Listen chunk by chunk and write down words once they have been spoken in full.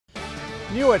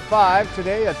New at 5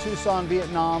 today, a Tucson,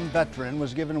 Vietnam veteran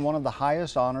was given one of the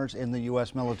highest honors in the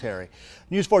U.S. military.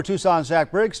 News 4 Tucson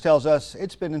Zach Briggs tells us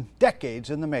it's been decades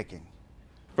in the making.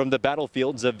 From the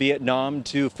battlefields of Vietnam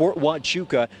to Fort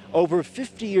Huachuca, over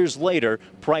 50 years later,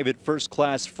 Private First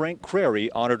Class Frank Crary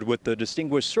honored with the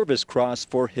Distinguished Service Cross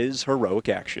for his heroic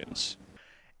actions.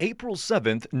 April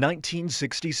 7,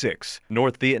 1966,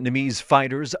 North Vietnamese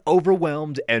fighters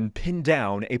overwhelmed and pinned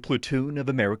down a platoon of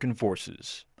American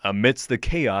forces. Amidst the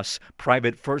chaos,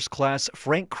 Private First Class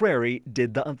Frank Crary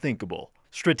did the unthinkable,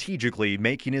 strategically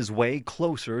making his way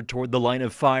closer toward the line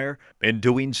of fire. In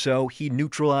doing so, he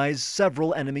neutralized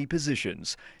several enemy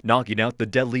positions, knocking out the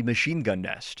deadly machine gun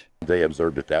nest. They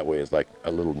observed it that way as like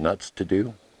a little nuts to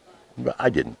do, but I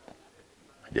didn't.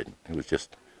 It was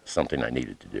just something I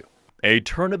needed to do. A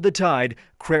turn of the tide,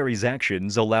 Crary's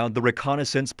actions allowed the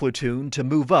reconnaissance platoon to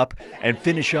move up and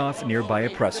finish off nearby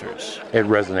oppressors. It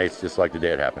resonates just like the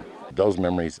day it happened. Those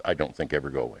memories I don't think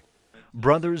ever go away.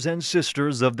 Brothers and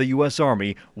sisters of the U.S.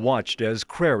 Army watched as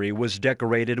Crary was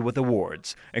decorated with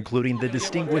awards, including the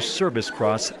Distinguished Service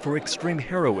Cross for Extreme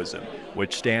Heroism,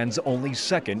 which stands only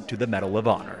second to the Medal of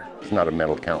Honor. It's not a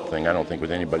medal count thing, I don't think,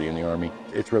 with anybody in the Army.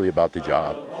 It's really about the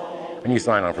job. And you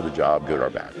sign on for the job, good or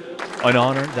bad. An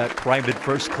honor that Private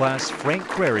First Class Frank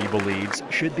Crary believes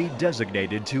should be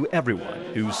designated to everyone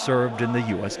who served in the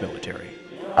U.S. military.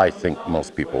 I think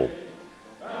most people,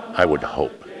 I would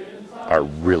hope, are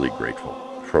really grateful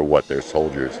for what their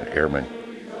soldiers, airmen,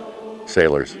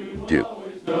 sailors do.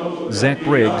 Zach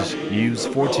Briggs, News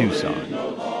 4 Tucson.